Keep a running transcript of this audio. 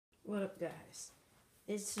What up, guys?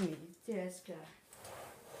 It's me, this guy.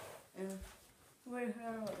 And we're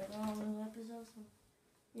here with all new episodes.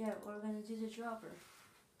 Yeah, we're gonna do the dropper.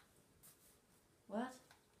 What?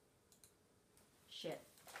 Shit.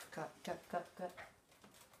 Cut.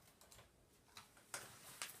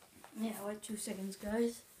 Yeah, wait 2 seconds,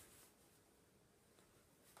 guys.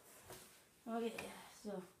 Okay,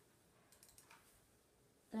 so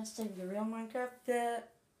let's take the real Minecraft.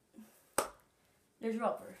 The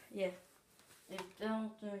dropper, yeah. If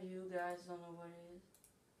you guys don't know what it is.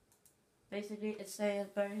 Basically, it says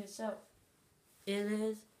by itself. It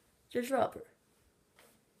is the dropper.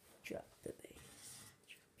 Drop the base.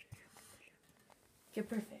 Okay,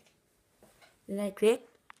 perfect. Did I click?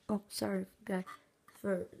 Oh, sorry, guys,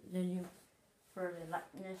 for the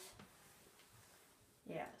likeness.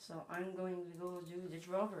 Yeah, so I'm going to go do the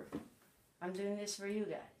dropper. I'm doing this for you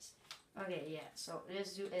guys. Okay, yeah. So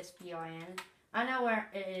let's do SPIN. I know where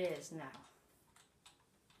it is now.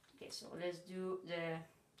 Okay, so let's do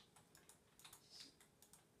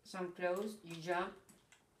some clothes. You jump.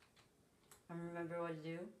 And remember what to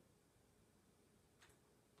do.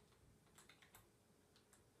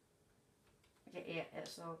 Okay, yeah,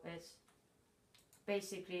 so it's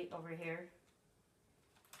basically over here.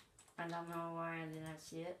 I don't know why I did not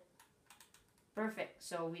see it. Perfect.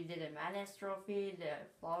 So we did a Madness trophy, the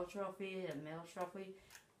Fall trophy, the Medal trophy,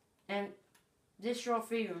 and this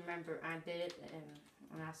trophy, remember, I did it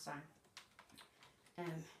last time.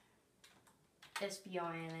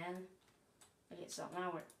 SPIN. Okay, so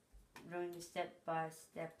now we're doing step by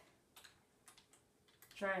step.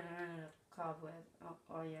 Try to learn the cobweb.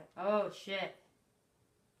 Oh yeah. Oh shit.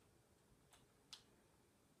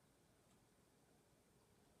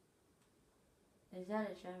 Is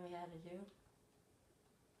that a show me how to do?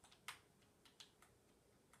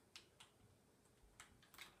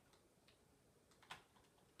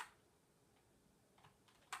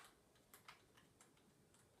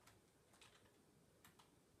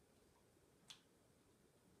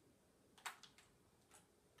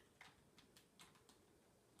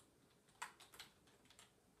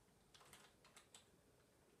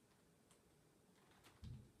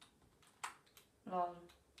 Lol.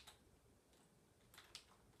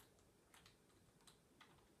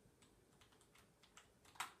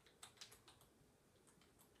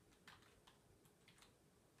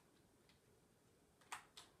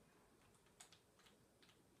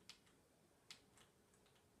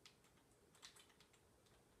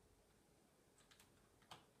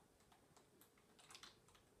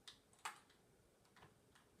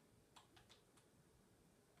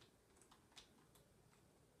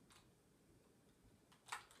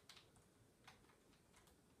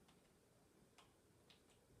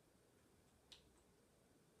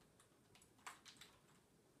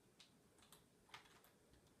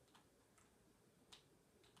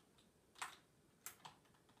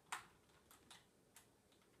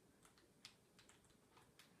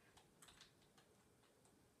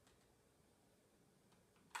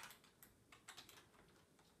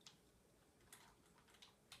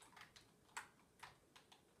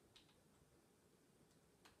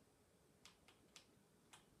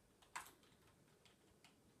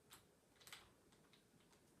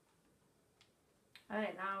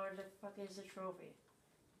 Alright, now where the fuck is the trophy?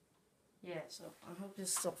 Yeah, so I hope this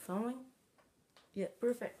is still filming. Yeah,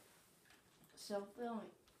 perfect. Still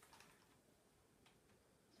filming.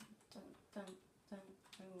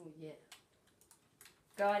 Oh yeah.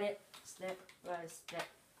 Got it. Step by step.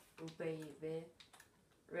 Oh baby.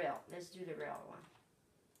 Rail. Let's do the rail one.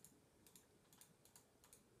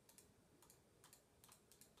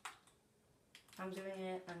 I'm doing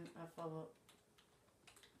it and I follow.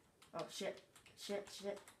 Oh shit.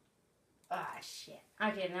 Shit. Ah shit.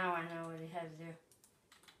 Okay, now I know what you have to do.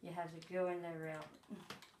 You have to go in the rail.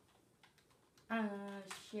 Oh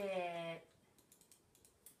shit.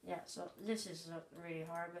 Yeah, so this is really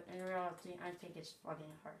hard, but in reality, I think it's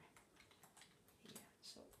fucking hard. Yeah,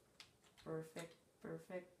 so perfect.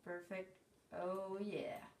 Oh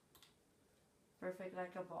yeah. Perfect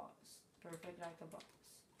like a boss. Perfect like a boss.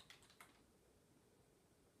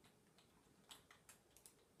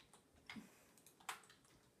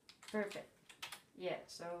 Perfect. Yeah,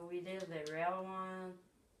 so we did the rail one.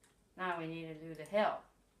 Now we need to do the hill.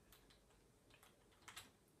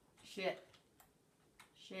 Shit.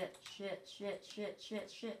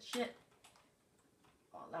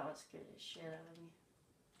 Oh, that was scared the shit out of me.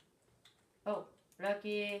 Oh,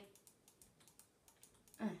 lucky.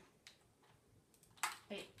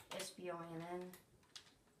 Hey, SPIN.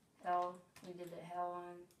 Hell. We did the hell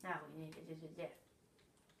one. Now we need to do the death.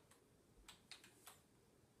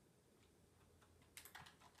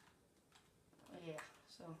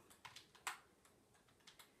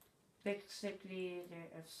 Basically, they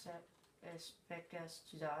expect us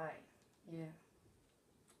to die. Yeah.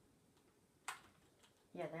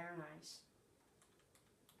 Yeah, they're nice.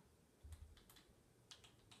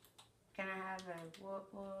 Can I have a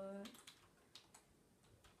what?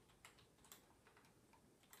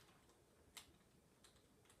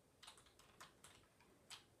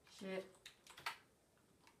 Shit.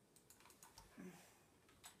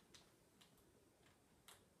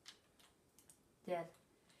 Dead.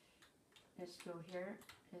 Let's go here.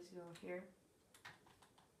 Let's go here.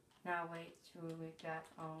 Now wait till we got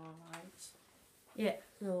all our lights. Yeah,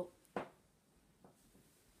 so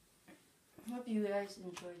hope you guys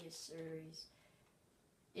enjoy this series.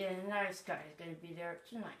 Yeah, Nice Guy is gonna be there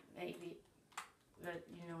tonight, maybe. But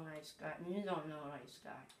you know Nice Guy, and you don't know Nice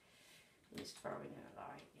Guy. He's probably gonna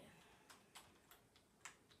lie again.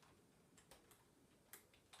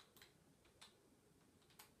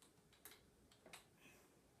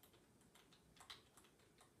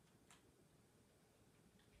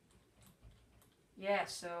 Yeah,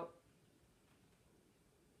 so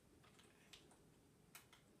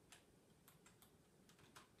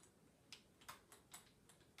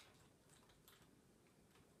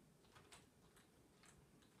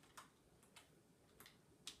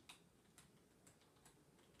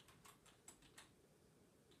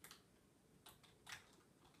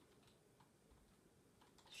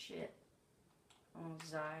shit. Oh,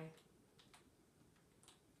 Zai.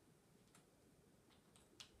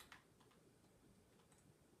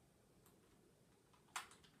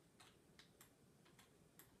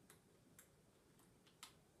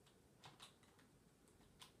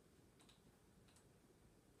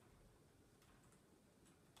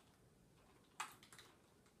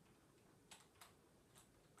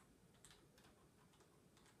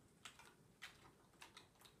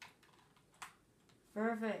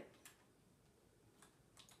 Perfect.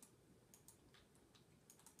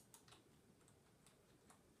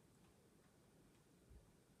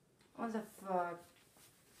 What the fuck?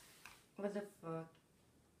 What the fuck?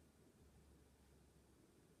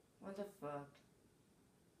 What the fuck?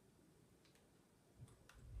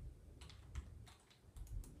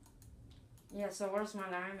 Yeah, so where's my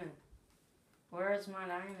diamond? Where's my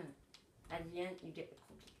diamond? At the end, you get the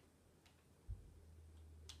cookie.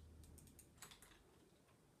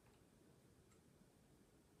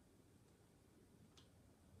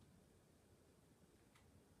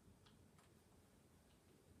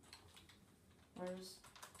 Where's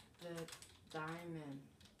the diamond?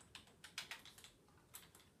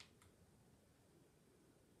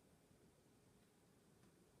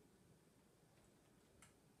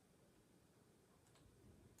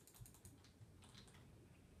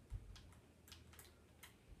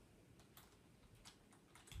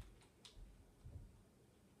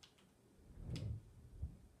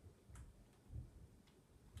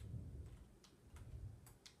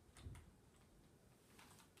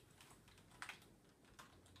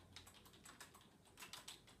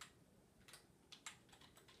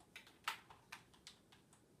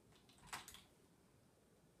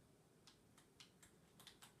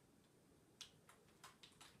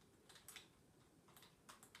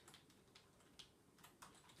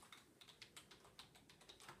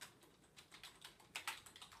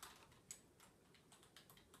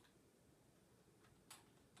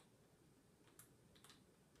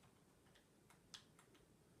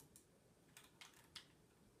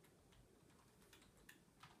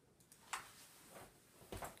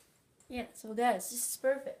 Yeah, so guys, this is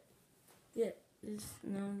perfect. Yeah, this is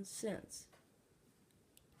nonsense.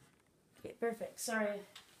 Okay, perfect. Sorry.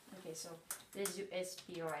 Okay, so this is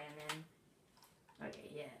SPRNN. Okay,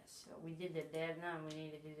 yeah, so we did the bed, now we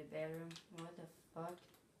need to do the bedroom. What the fuck?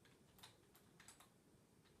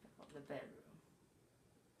 Oh, the bedroom.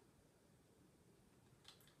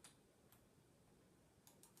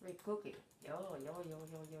 Free cookie. Yo, yo, yo,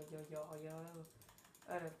 yo, yo, yo, yo,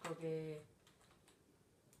 yo. Cookie.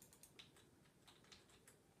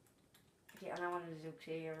 Okay, and I wanted to do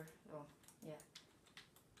clear. Oh, yeah.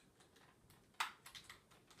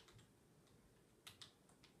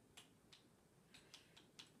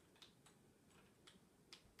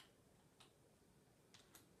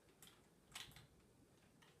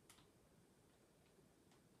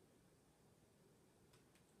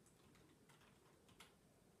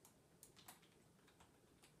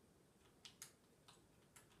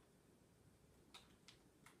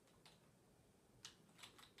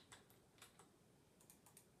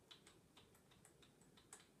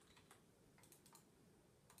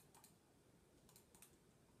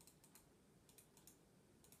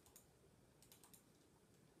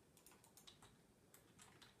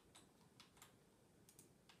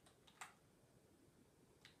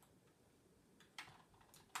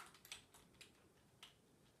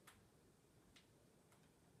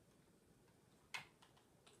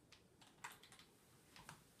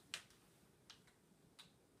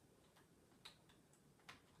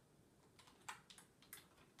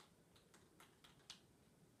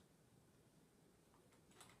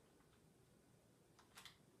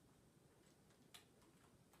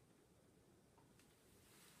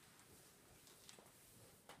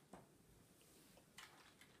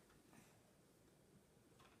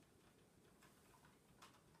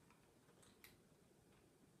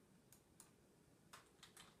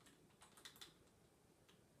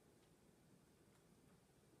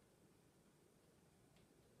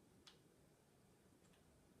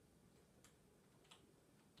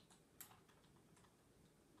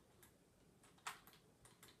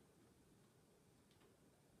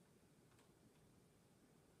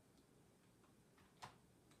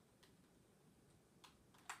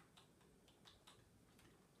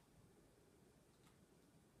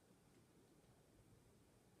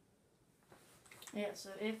 Yeah, so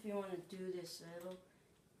if you want to do this level,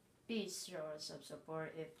 please show us some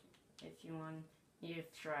support if you want you to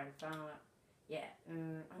try to find out. Yeah,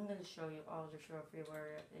 I'm gonna show you all the trophy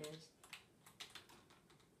where it is.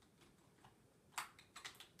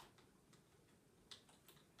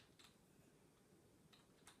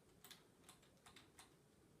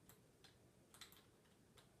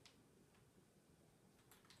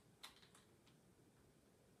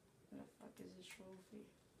 Where the fuck is this trophy?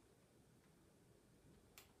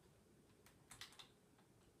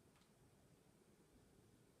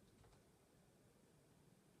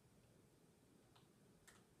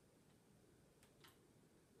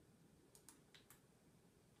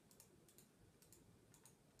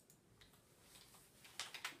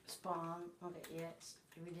 Spawn. Okay, yes.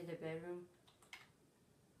 We did a bedroom.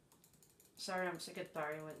 Sorry, I'm sick of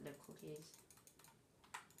tired with the cookies.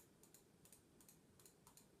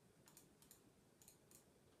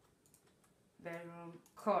 Bedroom.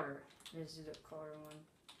 Quarter. This is the quarter one.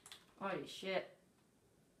 Holy shit.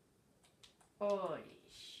 Holy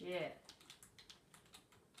shit.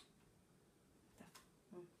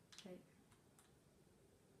 Okay.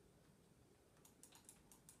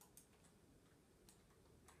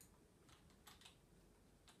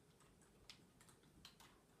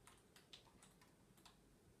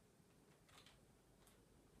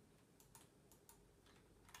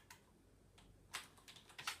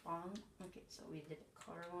 Spawn. Okay, so we did a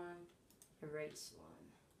color one, erase one.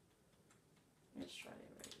 Let's try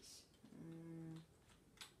erase.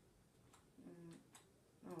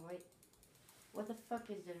 Oh wait, what the fuck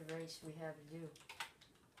is the erase we have to do?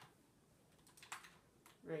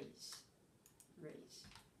 Raise, raise.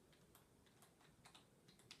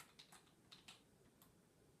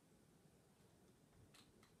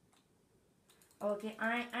 Okay,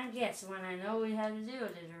 I guess when I know we had to do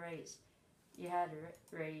it is erase. You had to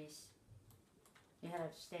raise. You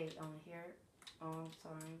had to stay on here all the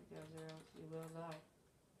time because or else you will die.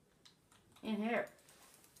 In here.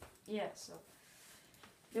 Yeah, so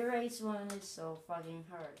the race one is so fucking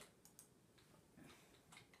hard.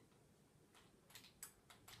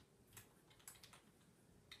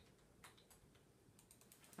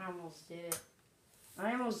 I almost did it.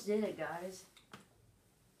 I almost did it, guys.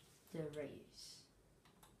 The race.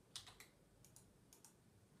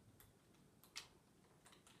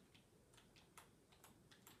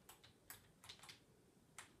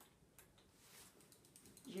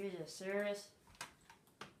 Jesus, serious?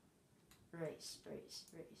 Race, race,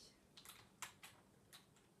 race.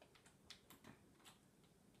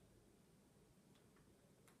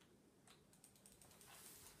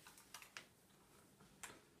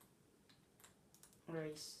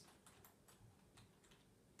 Race.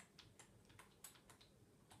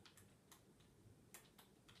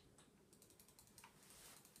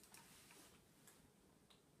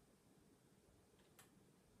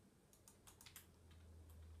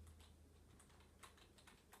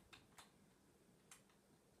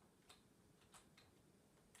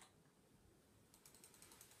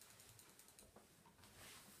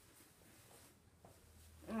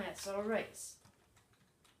 Yeah, so race.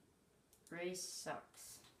 Race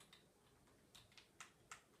sucks.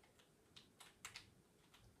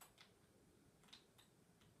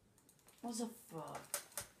 What the fuck?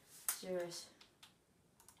 Serious?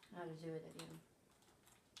 How to do it again?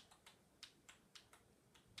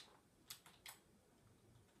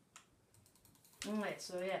 Alright,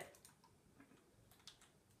 so yeah.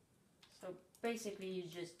 So basically you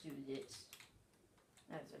just do this.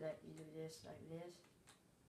 After that you do this like this.